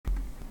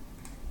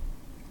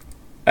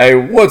Hey,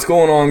 what's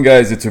going on,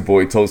 guys? It's your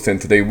boy Toast, and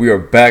today we are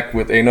back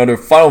with another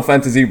Final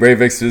Fantasy Brave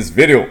Exvius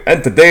video.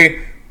 And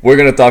today we're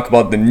gonna talk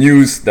about the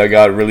news that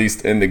got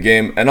released in the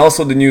game, and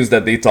also the news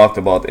that they talked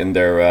about in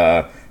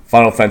their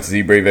Final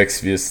Fantasy Brave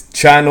Exvius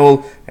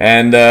channel.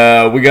 And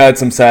we got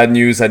some sad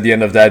news at the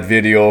end of that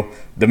video.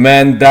 The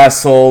man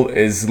Dasol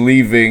is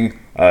leaving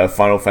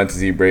Final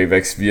Fantasy Brave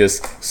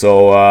Exvius.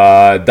 So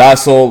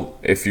Dasol,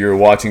 if you're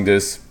watching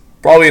this,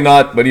 probably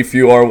not, but if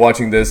you are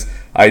watching this,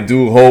 I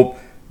do hope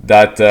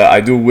that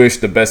I do wish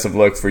the best of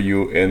luck for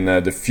you in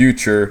the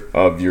future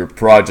of your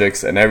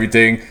projects and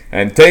everything.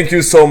 And thank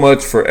you so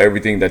much for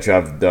everything that you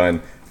have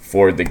done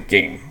for the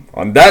game.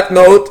 On that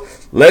note,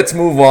 let's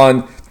move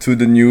on to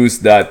the news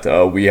that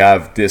we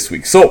have this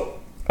week.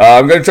 So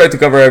I'm going to try to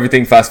cover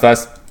everything fast,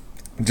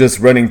 just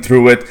running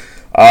through it.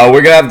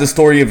 We're gonna have the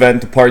story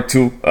event part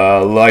 2,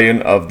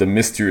 Lion of the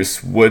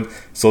Mysterious Wood.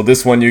 So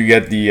this one you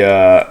get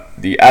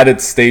the added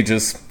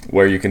stages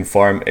where you can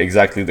farm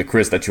exactly the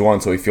crest that you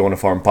want. So if you want to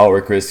farm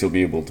power crest, you'll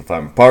be able to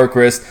farm power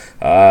crest,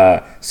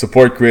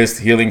 support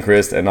crest, healing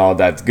crest, and all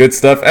that good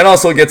stuff. And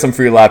also get some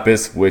free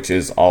lapis, which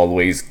is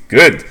always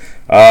good.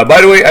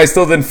 By the way, I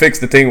still didn't fix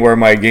the thing where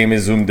my game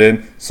is zoomed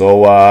in,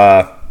 so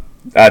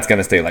that's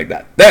gonna stay like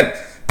that. Then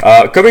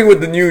coming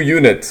with the new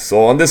unit.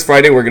 So on this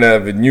Friday we're gonna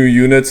have new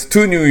units,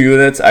 2 new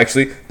units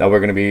actually, that we're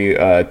gonna be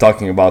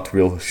talking about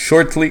real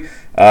shortly.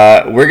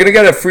 We're gonna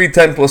get a free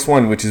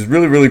 10+1, which is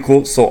really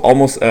cool. So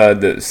almost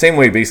the same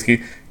way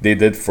basically they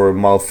did for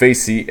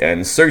Malfacy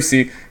and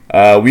Cersei.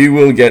 We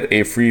will get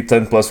a free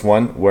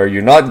 10+1 where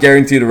you're not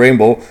guaranteed a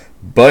rainbow,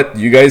 but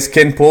you guys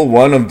can pull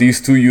one of these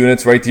 2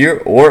 units right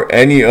here or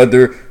any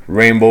other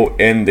rainbow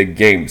in the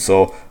game.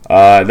 So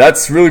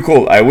that's really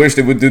cool. I wish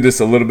they would do this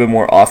a little bit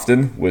more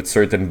often with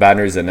certain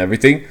banners and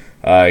everything,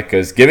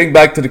 because giving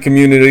back to the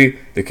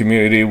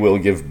community will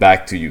give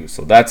back to you.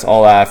 So that's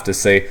all I have to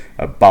say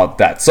about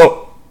that.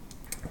 So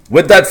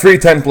with that free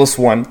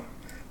 10+1,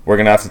 we're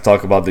gonna have to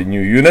talk about the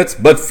new units,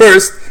 but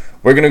first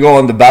we're gonna go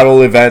on the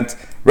battle event,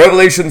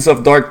 Revelations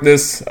of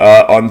Darkness,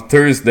 on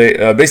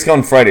Thursday, basically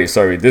on Friday,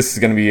 sorry. This is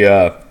gonna be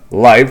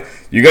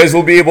live. You guys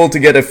will be able to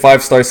get a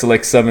 5-star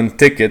select 7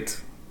 ticket,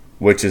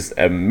 which is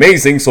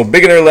amazing. So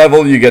beginner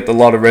level, you get a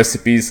lot of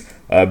recipes.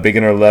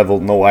 Beginner level,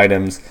 no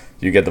items,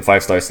 you get the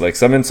 5-star select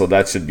 7. So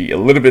that should be a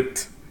little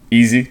bit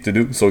easy to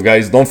do. So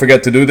guys, don't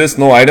forget to do this.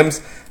 No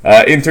items.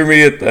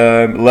 Intermediate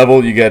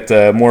level, you get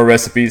more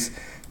recipes,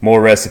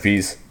 more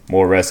recipes,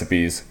 more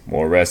recipes,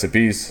 more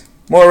recipes,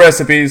 more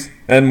recipes,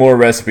 and more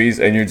recipes,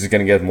 and you're just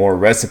gonna get more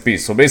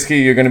recipes. So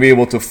basically you're gonna be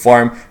able to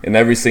farm in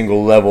every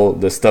single level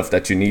the stuff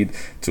that you need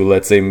to,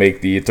 let's say, make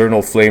the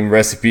Eternal Flame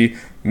recipe,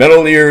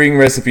 Metal Earring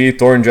recipe,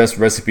 Thorn Dress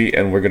recipe,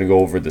 and we're gonna go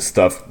over the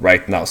stuff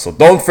right now. So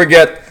don't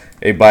forget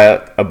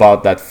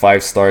about that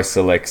 5-star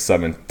select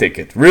 7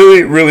 ticket.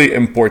 Really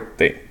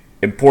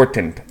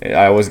important.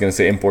 I was gonna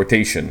say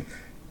importation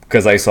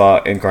because I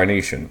saw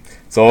incarnation.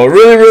 So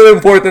really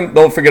important.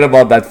 Don't forget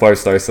about that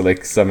 5-star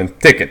select 7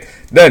 ticket.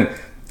 Then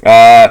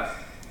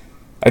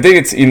I think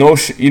it's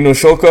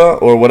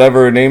Inoshoka or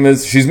whatever her name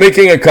is. She's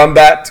making a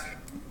comeback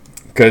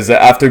because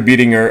after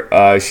beating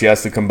her, she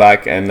has to come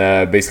back, and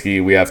basically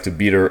we have to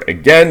beat her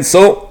again.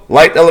 So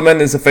light element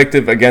is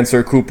effective against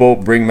her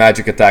Kupo. Bring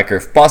magic attacker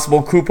if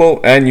possible Kupo,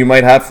 and you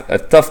might have a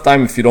tough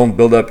time if you don't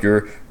build up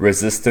your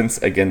resistance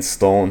against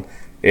stone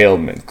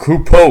ailment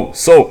Kupo.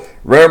 So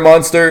rare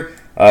monster.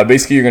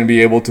 Basically, you're going to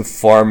be able to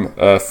farm,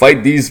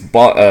 fight these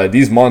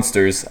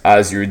monsters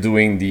as you're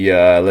doing the,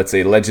 let's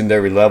say,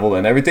 legendary level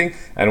and everything.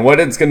 And what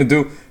it's going to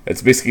do,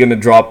 it's basically going to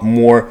drop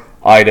more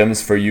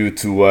items for you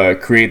to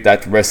create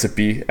that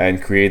recipe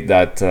and create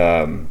that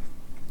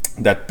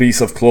that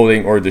piece of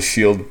clothing or the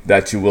shield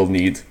that you will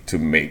need to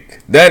make.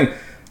 Then,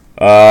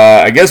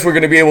 I guess we're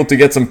going to be able to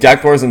get some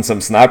cactuars and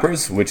some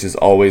snappers, which is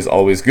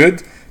always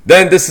good.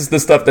 Then this is the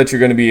stuff that you're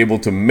going to be able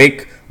to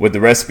make with the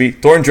recipe.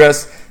 Thorn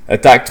Dress.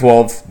 Attack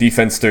 12,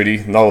 defense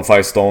 30, nullify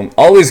stone.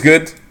 Always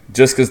good,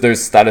 just because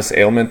there's status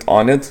ailment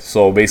on it.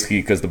 So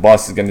basically, because the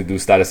boss is going to do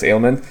status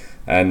ailment,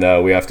 and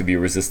we have to be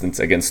resistant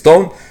against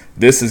stone,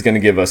 this is going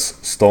to give us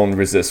stone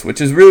resist,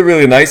 which is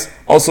really nice.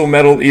 Also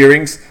metal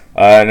earrings,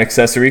 an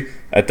accessory.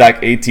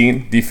 Attack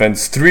 18,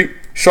 defense 3.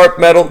 Sharp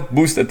metal,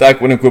 boost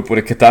attack when equipped with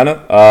a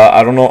katana.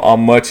 I don't know how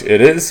much it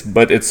is,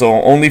 but it's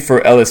only for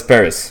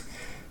Ellesperis.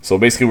 So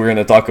basically, we're going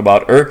to talk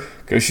about her,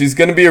 because she's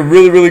going to be a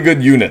really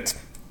good unit.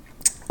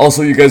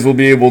 Also, you guys will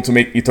be able to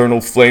make Eternal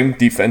Flame,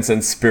 Defense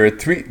and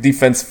Spirit 3,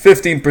 Defense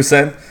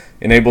 15%,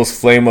 enables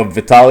Flame of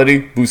Vitality,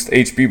 boost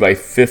HP by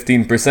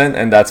 15%,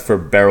 and that's for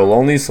Beryl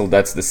only, so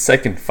that's the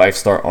second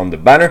 5-star on the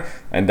banner,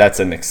 and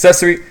that's an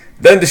accessory.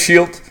 Then the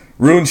shield,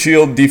 Rune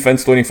Shield,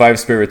 Defense 25,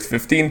 Spirit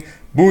 15,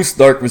 boost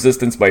Dark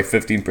Resistance by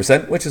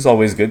 15%, which is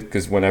always good,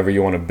 because whenever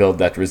you want to build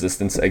that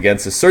resistance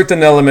against a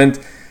certain element,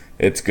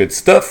 it's good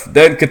stuff.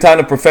 Then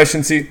Katana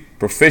Proficiency,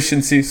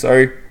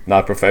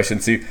 not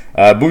proficiency.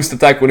 Boost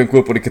attack when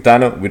equipped with a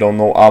katana. We don't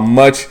know how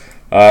much.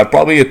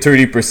 Probably a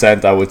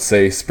 30%, I would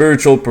say.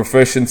 Spiritual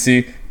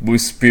proficiency,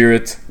 boost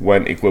spirit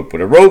when equipped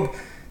with a robe.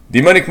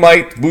 Demonic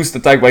Might, boost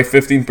attack by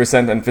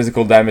 15% and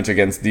physical damage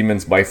against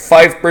demons by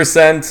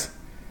 5%.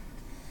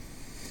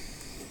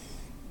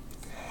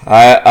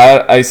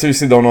 I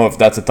seriously don't know if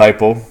that's a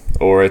typo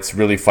or it's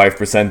really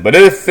 5%, but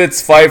if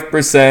it's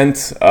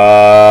 5%,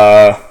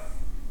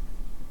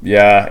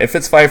 yeah, if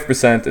it's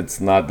 5%, it's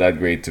not that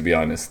great, to be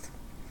honest.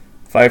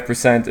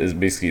 5% is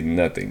basically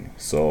nothing,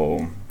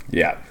 so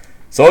yeah.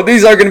 So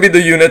these are going to be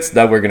the units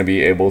that we're going to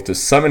be able to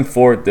summon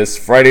for this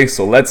Friday,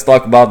 so let's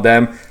talk about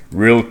them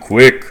real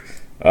quick.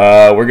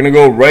 We're going to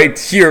go right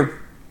here,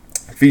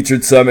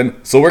 featured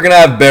summon. So we're going to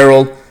have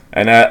Beryl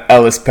and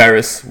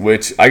Ellesperis,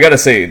 which I gotta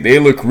say, they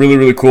look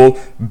really cool.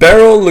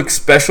 Beryl looks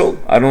special.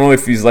 I don't know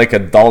if he's like a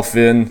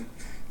dolphin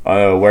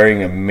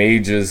wearing a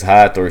mage's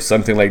hat or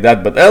something like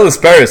that, but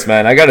Ellesperis,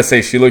 man, I gotta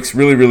say, she looks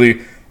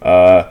really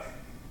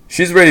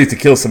she's ready to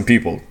kill some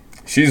people.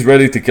 She's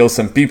ready to kill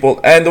some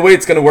people, and the way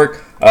it's gonna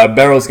work,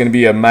 Beryl's gonna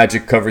be a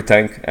magic cover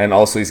tank, and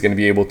also he's gonna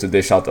be able to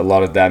dish out a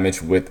lot of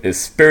damage with his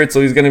spirit.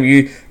 So he's gonna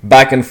be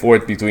back and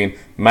forth between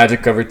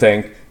magic cover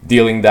tank,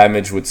 dealing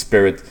damage with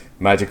spirit,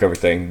 magic cover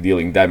tank,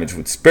 dealing damage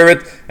with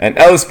spirit. And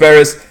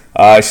Ellesperis,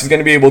 she's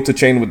gonna be able to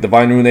chain with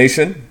Divine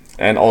Ruination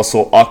and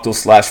also Octo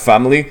Slash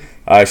Family.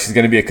 She's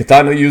gonna be a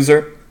katana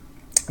user,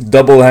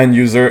 double hand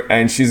user,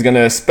 and she's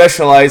gonna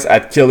specialize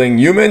at killing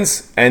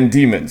humans and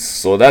demons.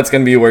 So that's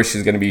gonna be where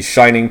she's gonna be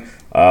shining,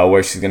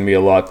 where she's gonna be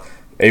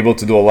able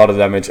to do a lot of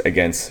damage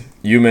against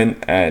human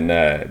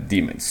and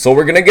demons. So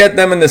we're gonna get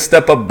them in the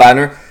step up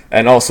banner,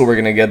 and also we're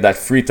gonna get that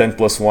free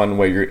 10+1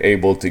 where you're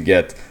able to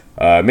get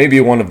maybe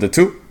one of the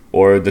two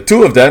or the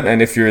two of them,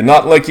 and if you're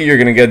not lucky, you're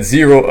gonna get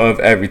 0 of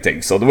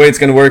everything. So the way it's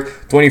gonna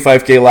work: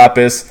 25k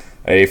lapis,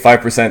 a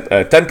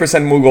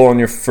 10% Moogle on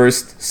your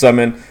first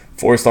summon,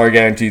 4-star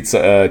guaranteed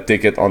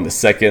ticket on the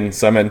second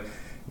summon,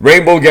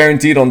 rainbow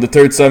guaranteed on the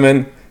third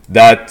summon.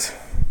 That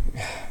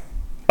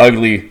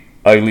ugly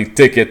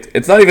ticket,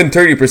 it's not even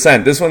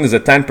 30%. This one is a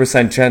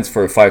 10% chance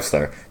for a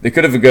 5-star. They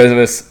could have given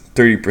us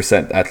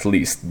 30% at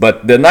least,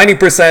 but the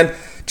 90%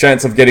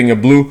 chance of getting a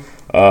blue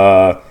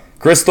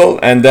crystal,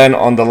 and then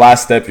on the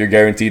last step you're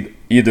guaranteed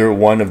either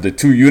one of the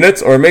 2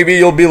 units, or maybe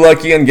you'll be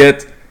lucky and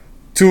get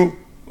two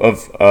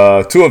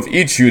of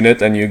each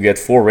unit, and you get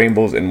 4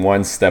 rainbows in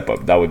one step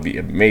up. That would be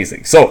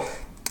amazing. So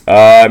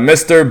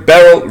Mr.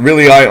 Beryl,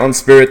 really high on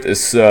spirit,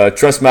 is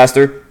Trust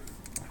Master,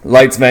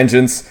 Light's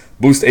Vengeance,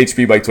 boost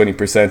HP by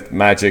 20%,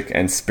 magic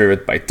and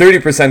spirit by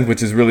 30%,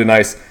 which is really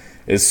nice.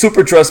 Is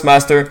Super Trust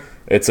Master.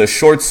 It's a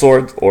short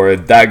sword or a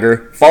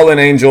dagger, Fallen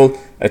Angel,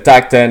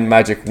 attack 10,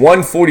 magic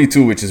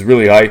 142, which is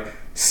really high,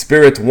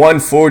 spirit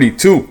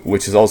 142,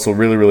 which is also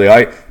really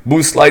high,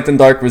 boost light and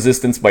dark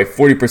resistance by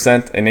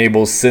 40%,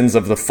 enables Sins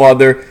of the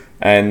Father,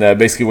 and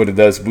basically what it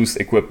does, boost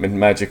equipment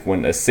magic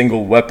when a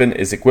single weapon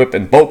is equipped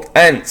in both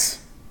ends.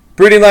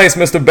 Pretty nice,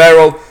 Mr.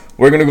 Beryl.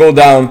 We're gonna go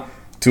down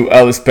to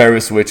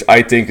Ellesperis, which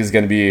I think is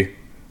gonna be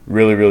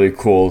really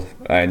cool,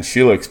 and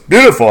she looks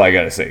beautiful, I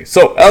gotta say.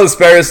 So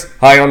Ellesperis,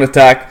 high on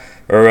attack,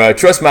 or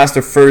Trust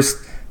Master first,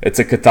 it's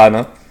a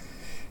katana.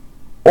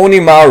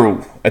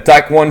 Onimaru,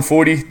 attack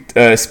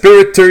 140,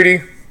 spirit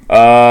 30,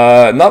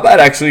 not bad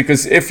actually,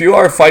 because if you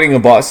are fighting a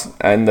boss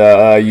and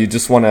you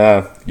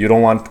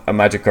don't want a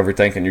magic cover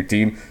tank on your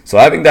team, so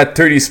having that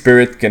 30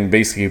 spirit can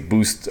basically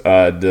boost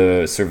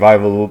the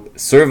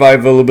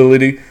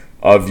survivability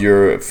of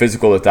your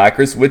physical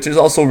attackers, which is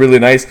also really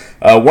nice.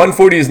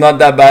 140 is not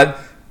that bad,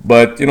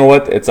 but you know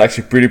what, it's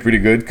actually pretty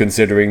good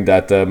considering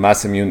that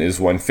mass immune is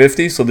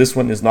 150, so this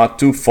one is not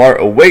too far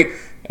away.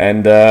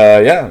 And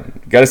yeah,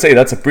 gotta say,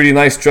 that's a pretty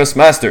nice Trust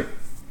Master.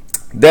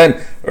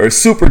 Then our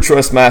Super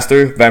Trust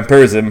Master,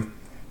 Vampirism,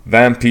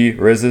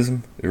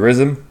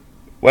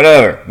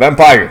 whatever,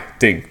 vampire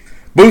thing.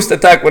 Boost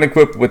attack when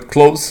equipped with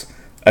close,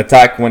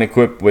 attack when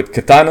equipped with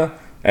katana,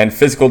 and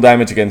physical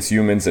damage against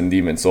humans and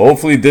demons. So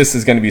hopefully this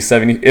is gonna be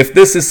 70. If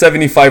this is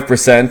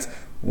 75%,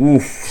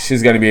 oof,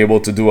 she's gonna be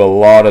able to do a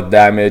lot of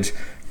damage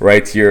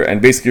right here.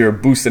 And basically her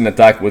boost in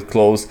attack with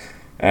close,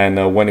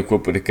 and when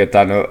equipped with a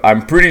katana,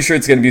 I'm pretty sure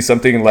it's going to be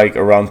something like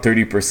around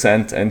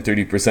 30% and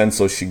 30%,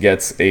 so she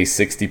gets a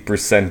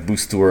 60%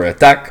 boost to her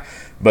attack.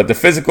 But the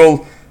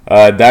physical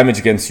damage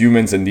against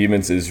humans and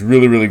demons is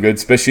really good,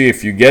 especially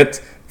if you get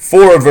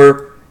 4 of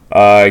her.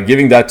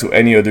 Giving that to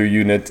any other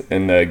unit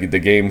in the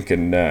game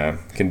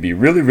can be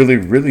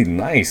really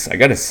nice. I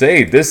gotta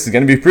say, this is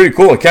going to be pretty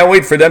cool. I can't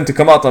wait for them to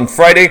come out on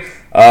Friday.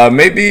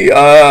 Maybe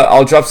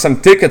I'll drop some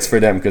tickets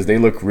for them because they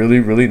look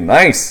really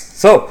nice.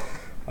 So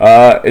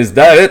is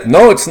that it?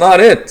 No, it's not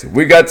it.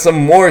 We got some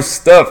more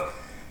stuff.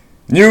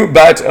 New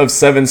batch of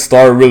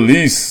 7-star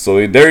release.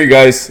 So there you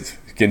guys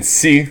can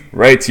see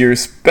right here,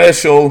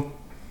 special.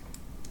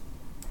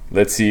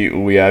 Let's see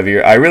who we have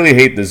here. I really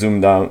hate the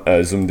zoomed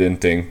in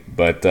thing,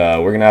 but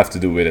we're gonna have to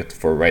do with it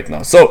for right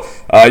now. So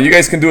you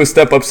guys can do a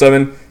step up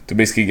summon to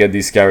basically get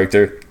these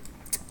characters.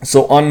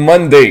 So on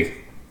Monday,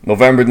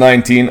 November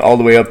 19, all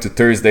the way up to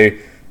Thursday,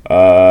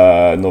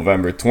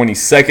 November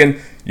 22nd,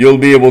 you'll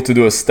be able to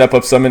do a step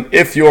up summon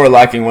if you are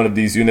lacking one of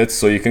these units.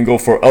 So you can go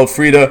for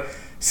Elfreeda,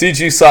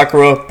 CG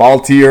Sakura,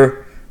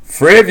 Balthier,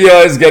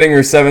 Fryevia is getting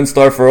her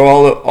 7-star for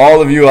all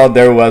of you out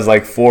there who has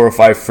like 4 or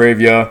 5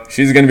 Fryevia.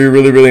 She's going to be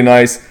really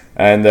nice,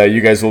 and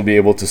you guys will be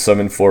able to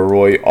summon for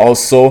Roy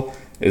also.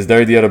 Is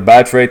there the other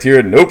batch right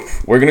here? Nope.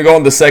 We're going to go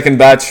on the second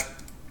batch.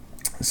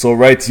 So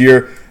right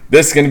here,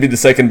 this is going to be the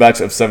second batch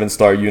of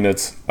 7-star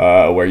units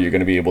where you're going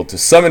to be able to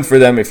summon for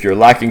them if you're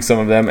lacking some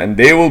of them, and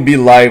they will be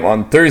live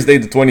on Thursday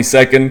the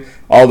 22nd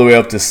all the way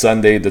up to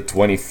Sunday the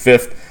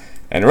 25th.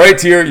 And right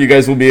here, you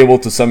guys will be able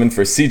to summon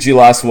for CG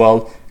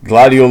Laswell,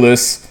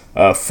 Gladiolus,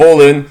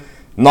 Fohlen,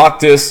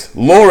 Noctis,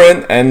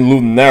 Loren, and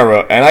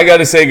Lunera. And I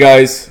gotta say,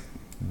 guys,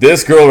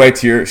 this girl right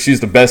here, she's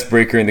the best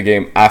breaker in the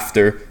game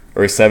after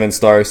her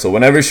 7-star. So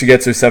whenever she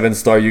gets her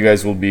 7-star, you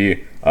guys will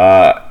be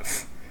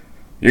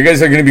you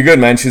guys are gonna be good,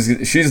 man.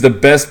 She's the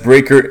best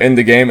breaker in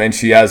the game, and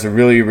she has a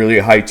really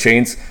high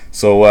chains.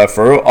 So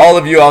for all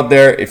of you out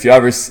there, if you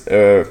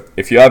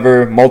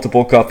ever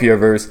multiple copy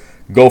of hers,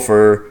 go for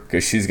her,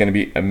 because she's gonna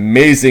be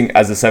amazing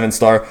as a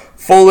 7-star.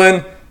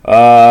 Fohlen,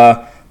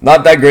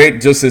 not that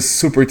great, just his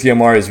super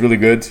TMR is really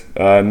good.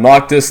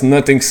 Noctis,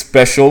 nothing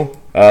special.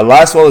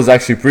 Laswell is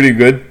actually pretty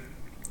good.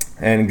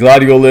 And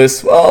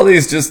Gladiolus, well,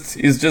 he's just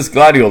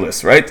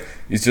Gladiolus, right?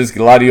 He's just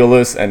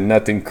Gladiolus and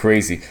nothing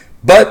crazy.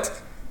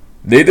 But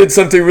they did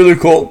something really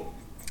cool,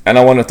 and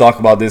I want to talk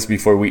about this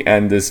before we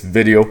end this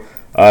video.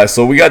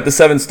 So we got the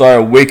 7-star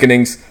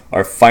Awakenings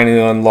are finally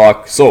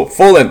unlocked. So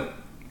Fohlen,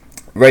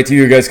 right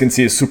here you guys can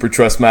see a Super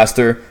Trust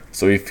Master.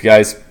 So if you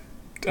guys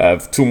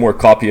have 2 more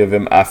copy of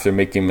him after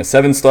making him a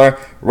 7-star.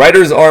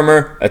 Rider's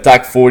Armor,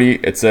 attack 40.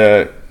 It's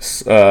a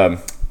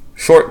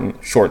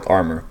short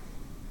armor.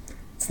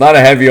 It's not a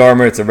heavy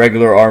armor, it's a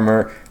regular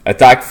armor.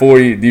 Attack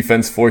 40,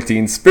 defense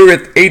 14,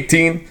 spirit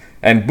 18,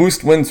 and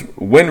boost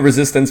wind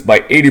resistance by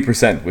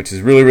 80%, which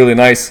is really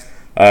nice.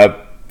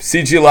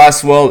 CG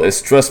Laswell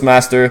is Trust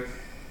Master.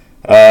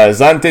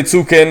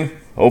 Zantetsuken,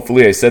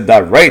 hopefully I said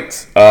that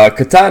right.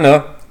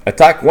 Katana,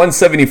 attack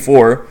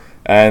 174,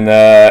 and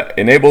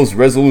enables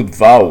Resolute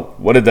Vow.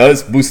 What it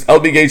does, boost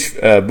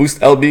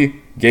LB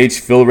gauge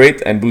fill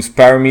rate, and boost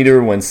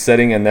parameter when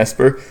setting an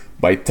Esper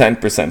by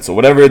 10%. So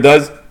whatever it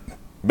does,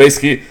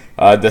 basically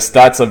the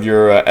stats of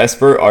your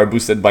Esper are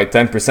boosted by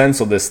 10%,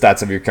 so the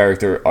stats of your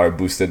character are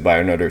boosted by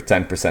another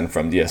 10%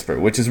 from the Esper,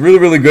 which is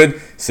really good,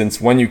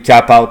 since when you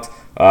cap out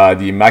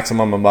the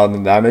maximum amount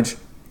of damage,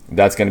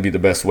 that's going to be the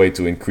best way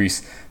to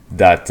increase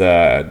that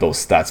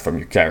those stats from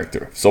your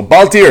character. So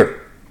Balthier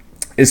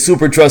is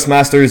Super Trust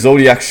Master,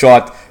 Zodiac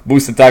Shot,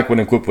 boost attack when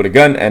equipped with a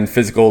gun, and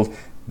physical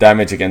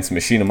damage against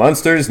machine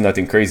monsters.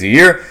 Nothing crazy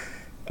here.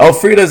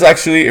 Elfreeda is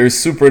actually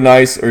super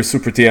nice, or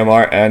super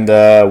TMR,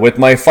 and with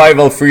my 5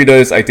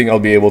 Elfreedas, I think I'll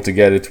be able to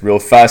get it real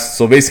fast.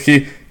 So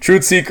basically,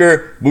 Truth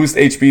Seeker, boost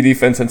HP,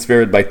 defense, and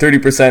spirit by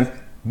 30%,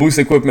 boost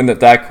equipment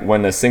attack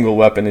when a single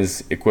weapon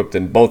is equipped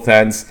in both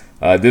hands.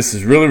 This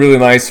is really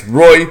nice.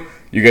 Roy,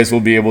 you guys will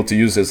be able to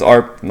use his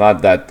ARP,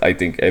 not that I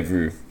think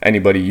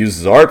anybody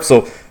uses ARP.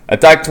 So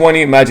attack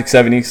 20, magic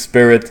 70,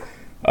 spirit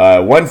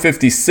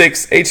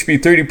 156, HP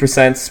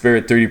 30%,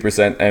 spirit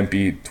 30%,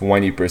 MP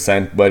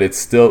 20%, but it's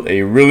still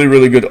a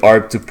really good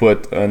ARP to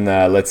put on,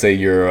 let's say,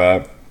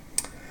 your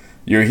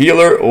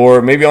healer,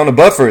 or maybe on a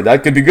buffer.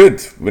 That could be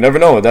good. We never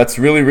know. That's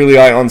really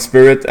high on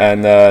spirit,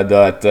 and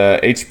that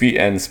HP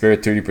and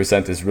spirit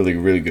 30% is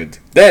really good.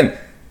 Then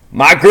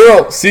my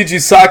girl CG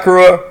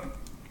Sakura,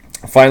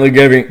 finally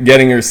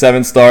getting her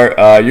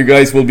 7-star. You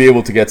guys will be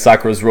able to get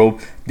Sakura's robe.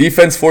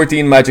 Defense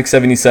 14, magic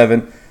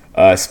 77.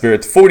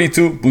 Spirit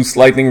 42, boosts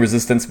lightning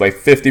resistance by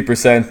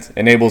 50%,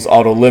 enables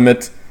auto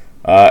limit,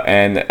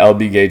 and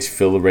LB gauge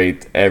fill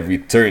rate every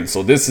turn.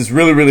 So this is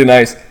really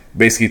nice,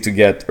 basically to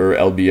get her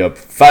LB up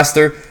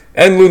faster.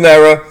 And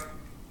Lunera,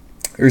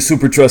 her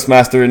Super Trust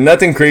Master,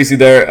 nothing crazy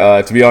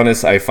there. To be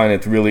honest, I find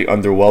it really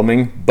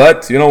underwhelming,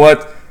 but you know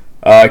what?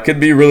 It could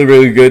be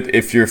really good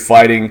if you're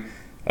fighting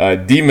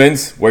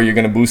demons, where you're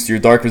going to boost your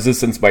dark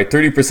resistance by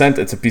 30%.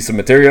 It's a piece of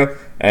materia,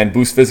 and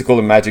boost physical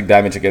and magic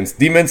damage against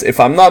demons.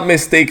 If I'm not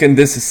mistaken,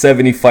 this is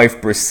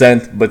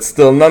 75%, but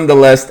still,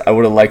 nonetheless, I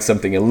would have liked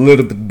something a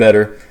little bit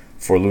better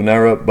for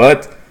Lunera.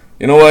 But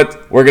you know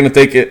what, we're going to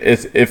take it.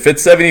 If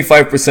it's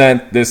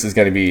 75%, this is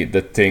going to be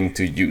the thing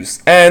to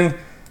use. And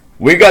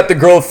we got the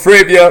girl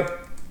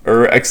Fryevia,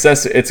 or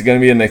it's going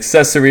to be an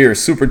accessory, or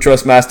Super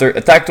Trust Master.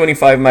 Attack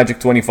 25, magic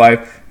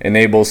 25,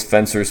 enables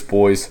Fencer's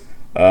Poise.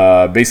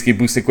 Basically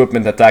boost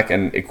equipment attack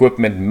and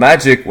equipment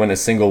magic when a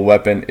single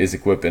weapon is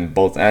equipped in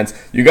both hands.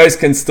 You guys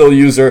can still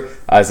use her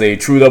as a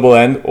true double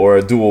end or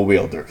a dual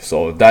wielder,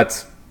 so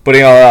that's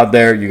putting it out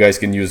there. You guys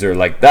can use her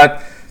like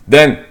that.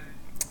 Then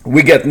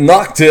we get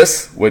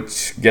Noctis,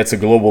 which gets a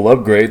global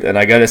upgrade, and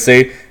I gotta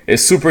say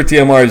his super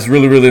TMR is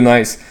really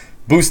nice.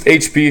 Boost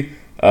HP,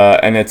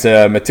 and it's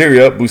a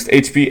materia. Boost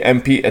HP,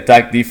 MP,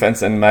 attack,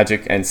 defense, and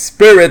magic and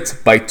spirit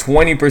by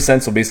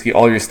 20%. So basically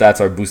all your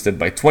stats are boosted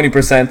by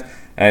 20%.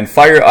 And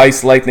fire,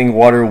 ice, lightning,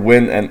 water,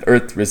 wind, and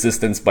earth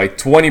resistance by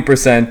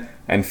 20%,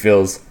 and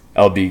fills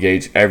LB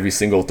gauge every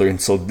single turn.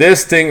 So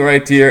this thing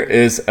right here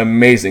is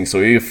amazing. So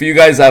if you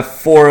guys have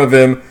 4 of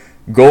him,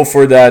 go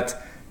for that,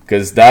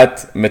 because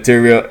that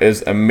materia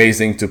is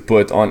amazing to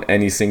put on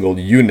any single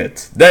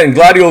unit. Then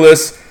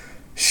Gladiolus,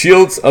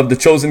 Shields of the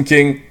Chosen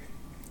King.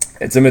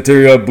 It's a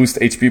materia, boost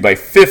HP by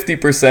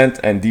 50%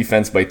 and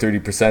defense by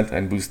 30%,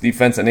 and boost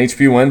defense and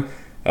HP when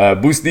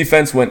boost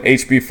defense when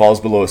HP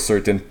falls below a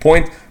certain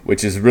point,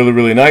 which is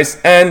really nice.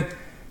 And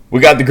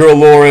we got the girl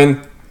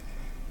Loren.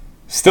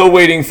 Still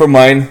waiting for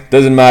mine,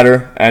 doesn't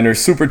matter. And her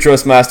Super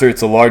Trust Master,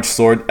 it's a large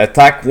sword.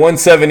 Attack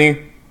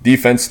 170,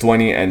 defense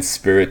 20, and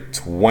spirit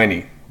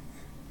 20.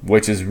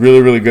 Which is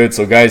really good.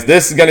 So guys,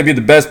 this is going to be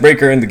the best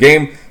breaker in the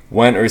game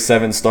when her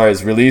 7-star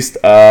is released.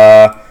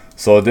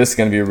 So this is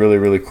going to be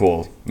really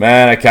cool.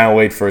 Man, I can't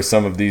wait for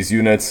some of these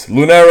units.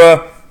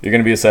 Lunera, you're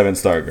going to be a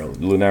 7-star girl.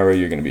 Lunera,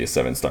 you're going to be a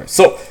 7-star.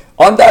 So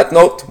on that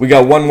note, we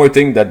got one more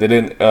thing that they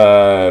didn't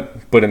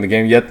put in the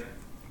game yet.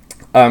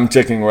 I'm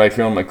checking right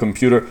here on my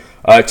computer.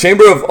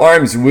 Chamber of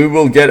Arms, we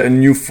will get a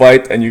new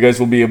fight, and you guys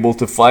will be able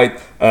to fight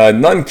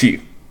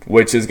Nunki,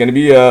 which is going to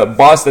be a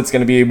boss that's going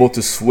to be able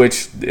to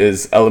switch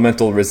his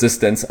elemental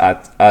resistance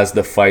as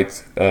the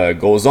fight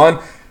goes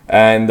on.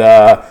 And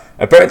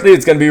apparently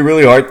it's going to be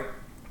really hard,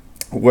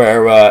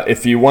 where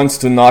if he wants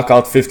to knock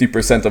out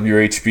 50% of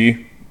your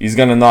HP, he's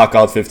going to knock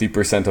out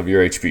 50% of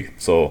your HP.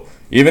 So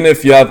even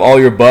if you have all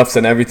your buffs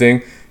and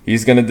everything,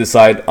 he's going to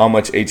decide how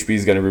much HP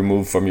he's going to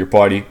remove from your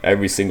party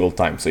every single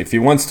time. So if he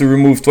wants to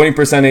remove 20%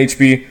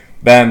 HP,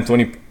 bam,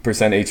 20%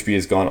 HP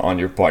is gone on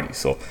your party.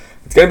 So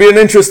it's going to be an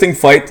interesting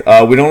fight.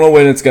 We don't know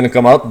when it's going to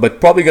come out, but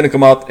probably going to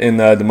come out in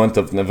the month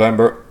of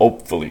November,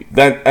 hopefully.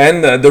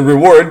 Then the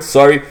reward,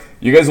 sorry,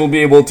 you guys will be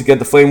able to get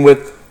the Flame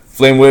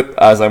Whip,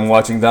 as I'm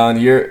watching down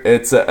here.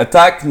 It's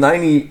attack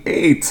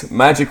 98,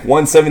 magic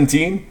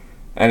 117,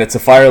 and it's a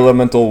fire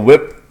elemental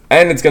whip,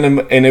 and it's going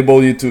to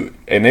enable you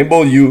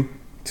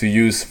to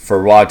use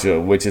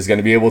Fryevia, which is going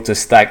to be able to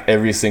stack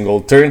every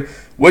single turn,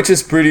 which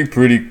is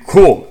pretty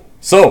cool.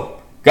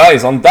 So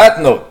guys, on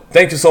that note,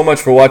 thank you so much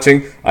for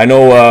watching. I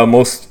know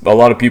a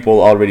lot of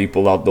people already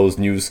pulled out those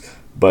news,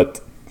 but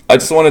I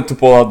just wanted to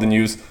pull out the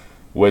news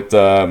with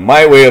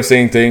my way of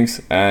saying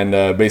things, and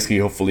basically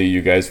hopefully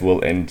you guys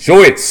will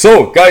enjoy it.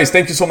 So guys,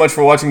 thank you so much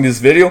for watching this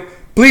video.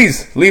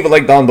 Please leave a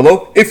like down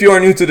below. If you are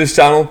new to this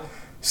channel,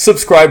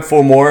 subscribe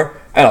for more,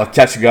 and I'll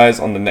catch you guys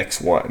on the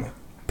next one.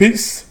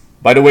 Peace.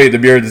 By the way, the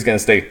beard is gonna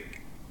stay.